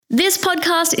This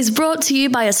podcast is brought to you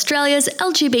by Australia's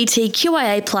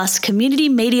LGBTQIA+ community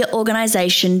media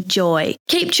organisation, Joy.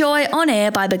 Keep Joy on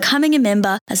air by becoming a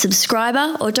member, a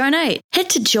subscriber or donate. Head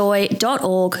to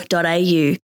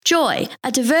joy.org.au. Joy,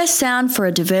 a diverse sound for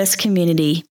a diverse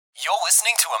community. You're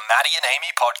listening to a Maddie and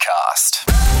Amy podcast.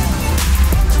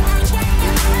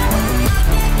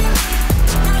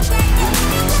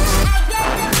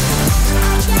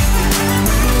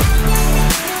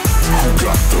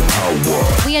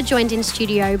 We are joined in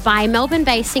studio by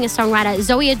Melbourne-based singer-songwriter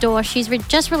Zoe Adore. She's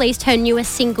just released her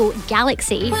newest single,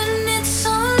 Galaxy.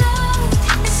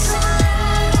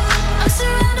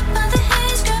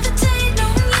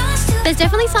 There's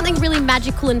definitely something really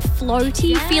magical and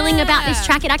floaty feeling about this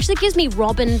track. It actually gives me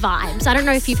Robyn vibes. I don't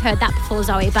know if you've heard that before,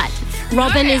 Zoe, but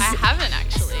Robyn I haven't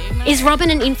actually. No. Is Robyn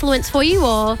an influence for you,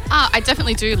 or? I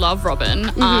definitely do love Robyn.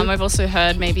 I've also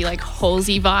heard maybe like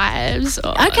Halsey vibes.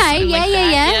 Or okay,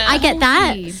 yeah. I get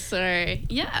that. So,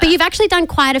 yeah. But you've actually done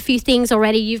quite a few things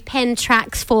already. You've penned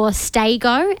tracks for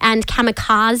Staygo and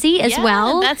Kamikaze as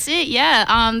well. That's it,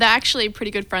 yeah. They're actually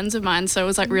pretty good friends of mine, so it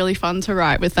was like really fun to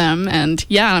write with them. And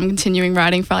yeah, I'm continuing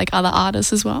writing for like other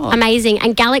artists as well. Amazing.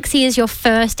 And Galaxy is your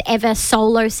first ever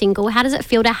solo single. How does it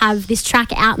feel to have this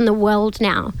track out in the world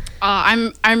now?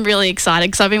 I'm really excited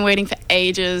because I've been waiting for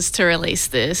ages to release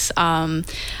this. I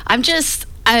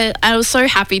was so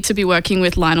happy to be working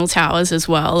with Lionel Towers as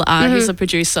well. He's a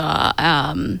producer,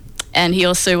 and he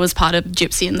also was part of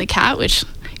Gypsy and the Cat, which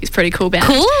is pretty cool band.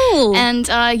 Cool. And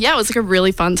it was like a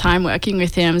really fun time working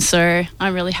with him. So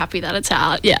I'm really happy that it's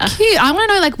out. Yeah. Cute. I want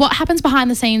to know what happens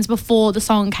behind the scenes before the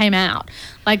song came out.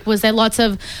 Was there lots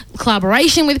of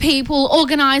collaboration with people,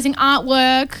 organising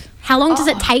artwork? How long does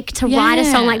it take to write a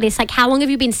song like this? How long have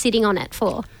you been sitting on it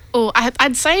for? Oh,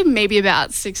 I'd say maybe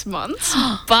about 6 months.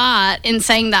 But in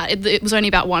saying that, it was only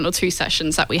about 1 or 2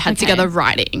 sessions that we had together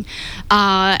writing.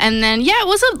 And then, it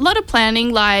was a lot of planning,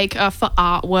 for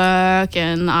artwork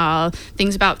and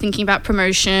thinking about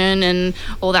promotion and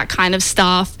all that kind of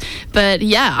stuff. But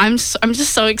yeah, I'm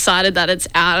just so excited that it's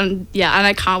out, and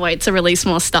I can't wait to release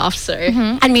more stuff. So,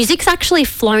 And music's actually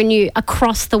flown you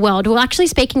across the world. We were actually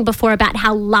speaking before about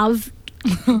how love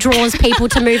draws people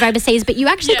to move overseas, but you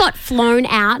actually got flown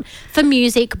out for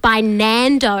music by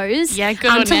Nando's to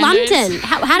Nando's. London.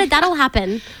 How did that all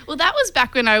happen? Well, that was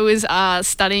back when I was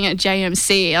studying at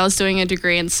JMC. I was doing a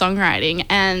degree in songwriting,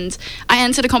 and I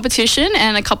entered a competition,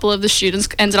 and a couple of the students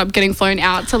ended up getting flown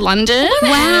out to London.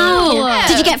 Wow. Yeah.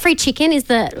 Did you get free chicken is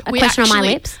the question on my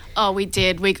lips? Oh, we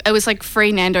did. It was like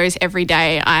free Nando's every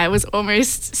day. I was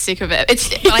almost sick of it.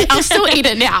 I'll still eat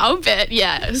it now, but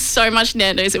yeah, it was so much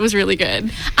Nando's. It was really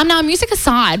good. Now, music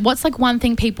aside, what's one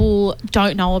thing people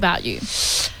don't know about you?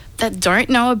 That don't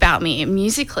know about me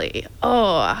musically?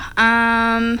 That's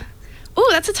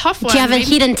a tough one. Do you have a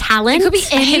hidden talent? It could be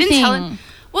anything. Hidden talent.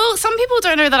 Well, some people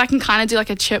don't know that I can kind of do a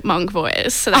chipmunk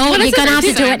voice. So you're going to have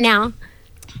to do it now.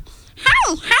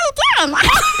 How down?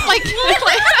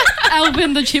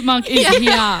 Alvin the chipmunk is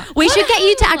here. We should get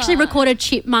you to actually record a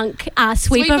chipmunk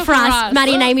sweeper for us.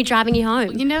 Maddie and Amy driving you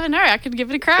home. You never know. I could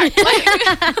give it a crack.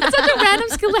 That's such a random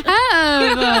skill to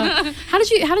have. How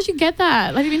did you get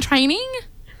that? Have you been training?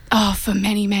 Oh, for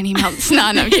many, many months. No,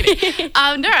 I'm kidding.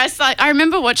 I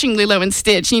remember watching Lilo and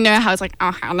Stitch. You know how it's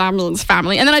Hamlin's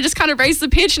family. And then I just kind of raised the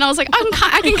pitch, and I was like,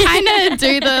 I can kind of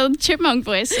do the chipmunk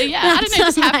voice. So yeah, I don't know,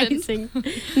 it just happened.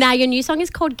 Now, your new song is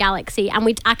called Galaxy, and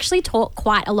we actually talk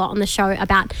quite a lot on the show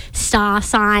about star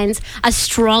signs,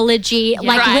 astrology.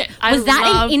 Yeah. Was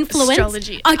that an influence?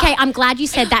 Astrology. Okay, I'm glad you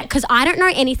said that, because I don't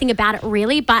know anything about it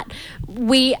really, but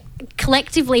we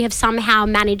collectively have somehow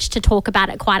managed to talk about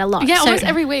it quite a lot. Yeah, almost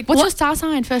every week. What's your star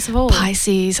sign, first of all?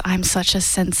 Pisces. I'm such a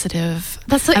sensitive,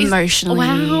 emotionally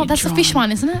wow, that's drawn. the fish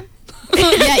one, isn't it?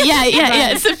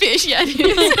 Yeah, it's a fish, yeah.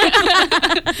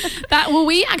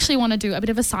 We actually want to do a bit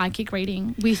of a psychic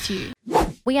reading with you.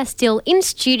 We are still in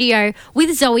studio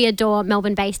with Zoe Adore,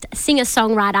 Melbourne-based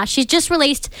singer-songwriter. She's just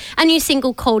released a new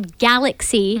single called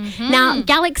Galaxy. Now,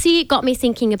 Galaxy got me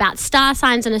thinking about star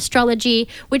signs and astrology,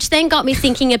 which then got me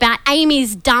thinking about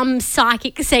Amy's dumb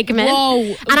psychic segment.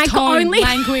 Whoa, and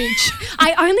language.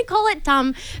 I only call it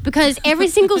dumb because every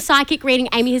single psychic reading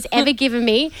Amy has ever given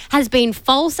me has been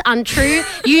false, untrue.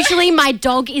 Usually my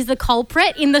dog is the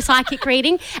culprit in the psychic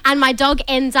reading, and my dog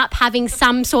ends up having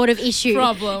some sort of issue.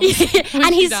 Problem.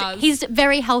 And he's a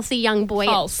very healthy young boy.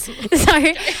 False.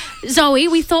 So, Zoe,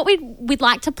 we thought we'd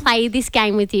like to play this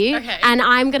game with you. Okay. And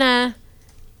I'm going to...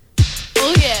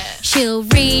 Oh, yeah. She'll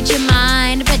read your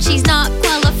mind, but she's not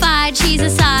qualified. She's a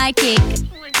psychic.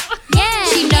 Yeah.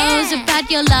 She knows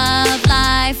about your love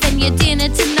life and your dinner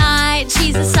tonight.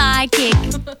 She's a psychic.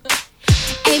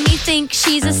 Amy thinks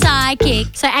she's a psychic.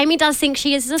 So Amy does think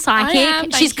she is a psychic. I am,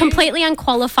 thank She's you. completely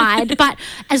unqualified. But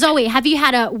Zoe, have you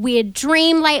had a weird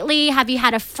dream lately? Have you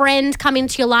had a friend come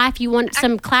into your life? You want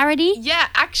some clarity? Yeah,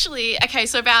 actually, okay,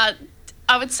 so about,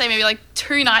 I would say maybe like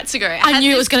 2 nights ago. I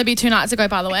knew it was going to be 2 nights ago,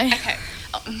 by the way. Okay.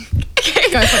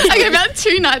 Go for it. Okay, about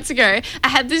 2 nights ago, I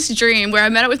had this dream where I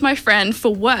met up with my friend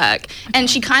for work, and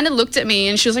she kind of looked at me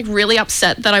and she was like really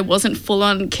upset that I wasn't full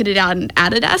on kitted out in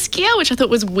Adidas gear, which I thought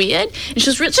was weird. And she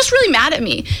was just really mad at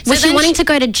me. So Was she then wanting to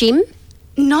go to gym?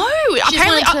 No,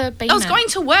 apparently wanted to be I was in it. going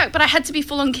to work, but I had to be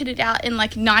full on kitted out in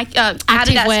like Nike Adidas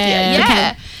Activewear. gear. Yeah.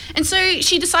 Okay. And so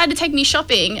she decided to take me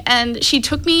shopping, and she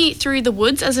took me through the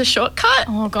woods as a shortcut.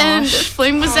 Oh, gosh. And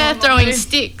Flume was there throwing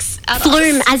sticks at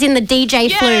Flume, us. as in the DJ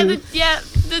Yeah, Flume.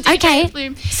 the DJ Okay.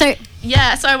 Flume. So,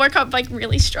 Yeah, so I woke up like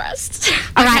really stressed.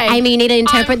 all right, Okay. Amy, you need to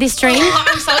interpret this dream.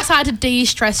 I'm so excited to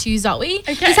de-stress you, Zoe.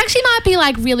 This actually might be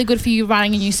like really good for you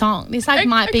writing a new song. This like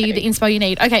might be the inspo you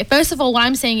need. Okay, first of all, what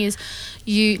I'm saying is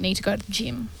you need to go to the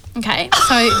gym. Okay,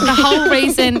 so the whole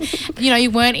reason, you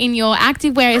weren't in your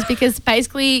activewear is because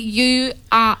basically you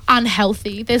are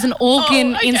unhealthy. There's an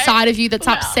organ inside of you that's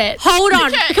upset. Hold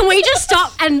on. Can we just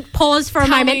stop and pause for a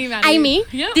Tell moment? me, Maddie. Amy,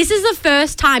 Yeah. this is the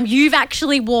first time you've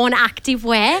actually worn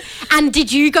activewear. And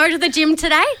did you go to the gym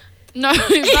today? No,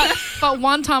 but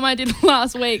one time I did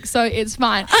last week, so it's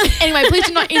fine. Anyway, please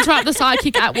do not interrupt the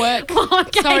sidekick at work.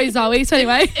 Okay. Sorry, Zoe. So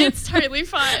anyway, It's totally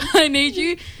fine. I need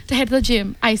you to head to the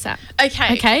gym ASAP.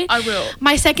 Okay. Okay? I will.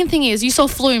 My second thing is you saw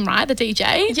Flume, right? The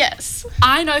DJ? Yes.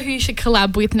 I know who you should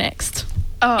collab with next.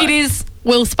 Oh. It is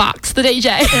Will Sparks, the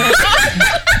DJ.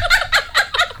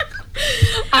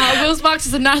 Will Sparks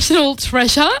is a national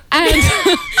treasure, and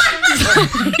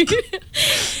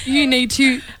you need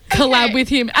to collab with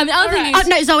him. And the other thing Oh, is,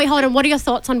 no, Zoe, hold on. What are your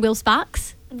thoughts on Will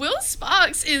Sparks? Will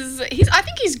Sparks I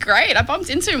think he's great. I bumped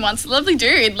into him once. Lovely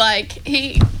dude. Like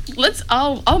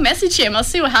I'll message him. I'll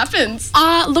see what happens.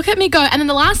 look at me go. And then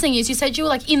the last thing is, you said you were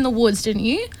like in the woods, didn't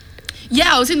you?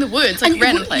 Yeah, I was in the woods, like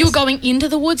random place. You were going into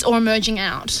the woods or emerging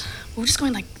out? We were just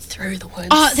going like through the woods.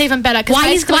 Oh, it's even better. 'Cause Why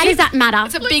basically- does that matter?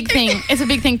 It's a big thing. It's a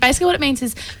big thing. Basically, what it means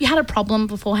is you had a problem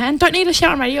beforehand. Don't need to share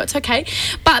on radio. It's okay.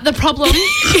 But the problem No,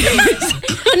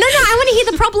 I want to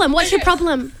hear the problem. What's your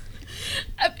problem?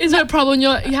 is there a problem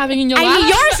you're having in your Amy, life?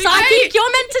 you're a psychic.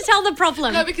 You're meant to tell the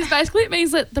problem. No, because basically it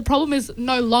means that the problem is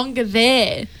no longer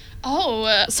there.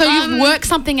 Oh, So you've worked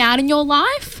something out in your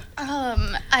life.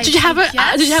 Did you have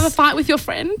Did you have a fight with your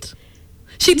friend?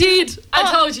 She did.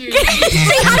 I told you. She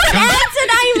hasn't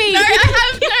answered, Amy.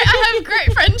 I have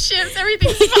great friendships.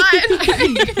 Everything's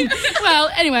fine.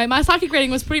 Well, anyway, my psychic reading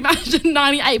was pretty much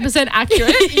 98%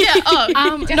 accurate. Yeah.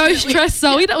 Oh. No stress,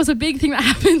 Zoe. That was a big thing that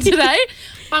happened today.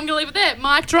 I'm gonna leave it there.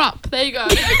 Mic drop. There you go.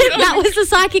 That was the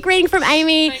psychic reading from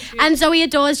Amy. Thank you. And Zoe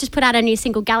Adores just put out a new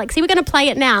single, Galaxy. We're going to play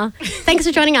it now. Thanks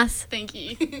for joining us. Thank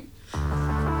you.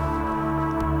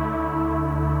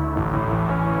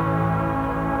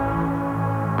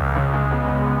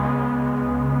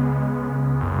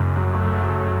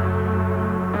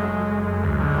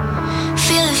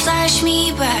 Feel it flash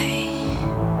me by,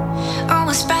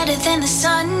 almost brighter than the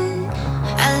sun.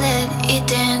 I let it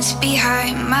dance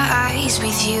behind my eyes.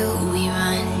 With you we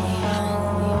run.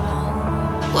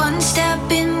 One step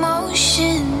in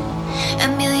motion, a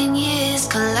million years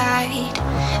collide.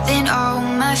 Then all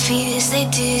my fears, they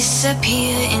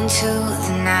disappear into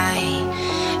the night.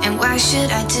 And why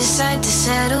should I decide to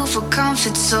settle for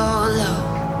comfort so low?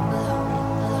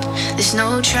 There's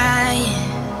no trying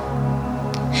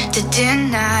to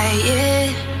deny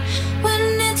it. When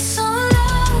it's so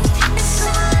loud, it's so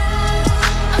loud.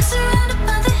 I'm surrounded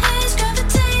by the haze,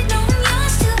 gravitate, knowing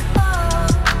you're still far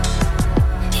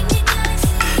in your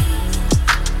galaxy.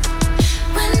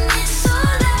 When it's so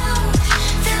loud,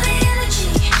 feel the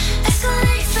energy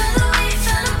escalate, further away,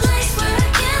 found a place where I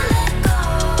can let go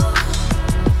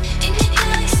in your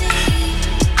galaxy.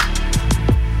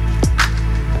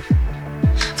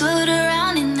 Float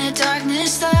around in the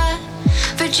darkness, the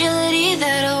fragility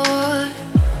that I wore.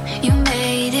 You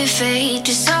made it fade,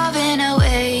 dissolving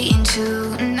away into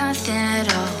nothing at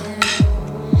all.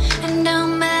 And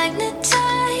I'm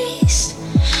magnetized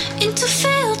into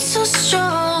fields so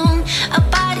strong. Our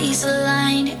bodies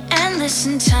aligned, endless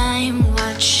in time.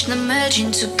 Watch them merge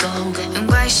into gold. And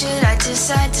why should I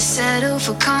decide to settle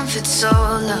for comfort so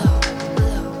low?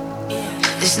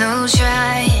 There's no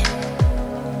trying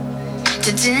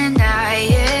to deny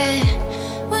it.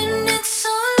 When it's so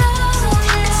loud,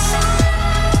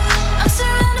 I'm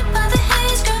surrounded by the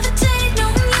haze, gravitate,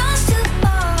 knowing you're still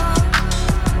far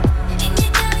in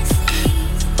your galaxy.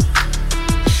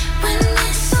 When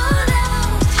it's so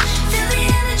loud, feel the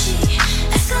energy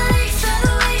escalate,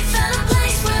 further away, found a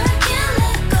place where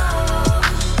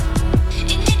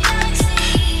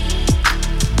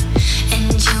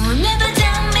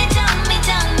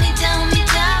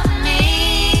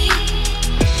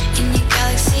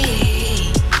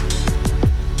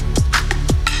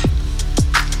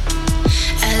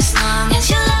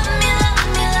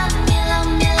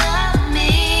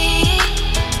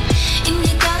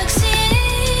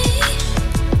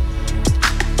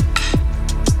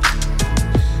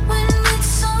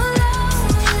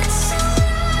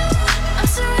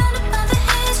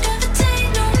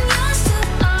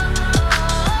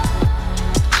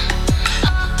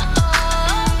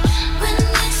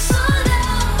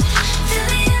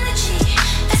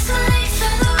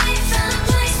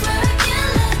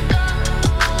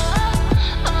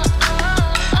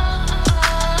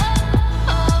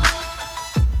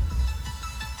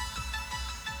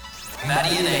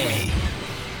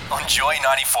on Joy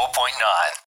 94.9.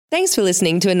 Thanks for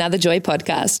listening to another Joy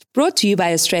podcast, brought to you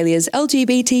by Australia's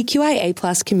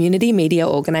LGBTQIA+ community media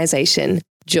organisation,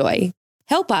 Joy.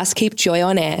 Help us keep Joy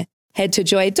on air. Head to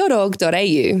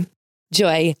joy.org.au.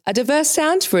 Joy, a diverse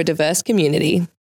sound for a diverse community.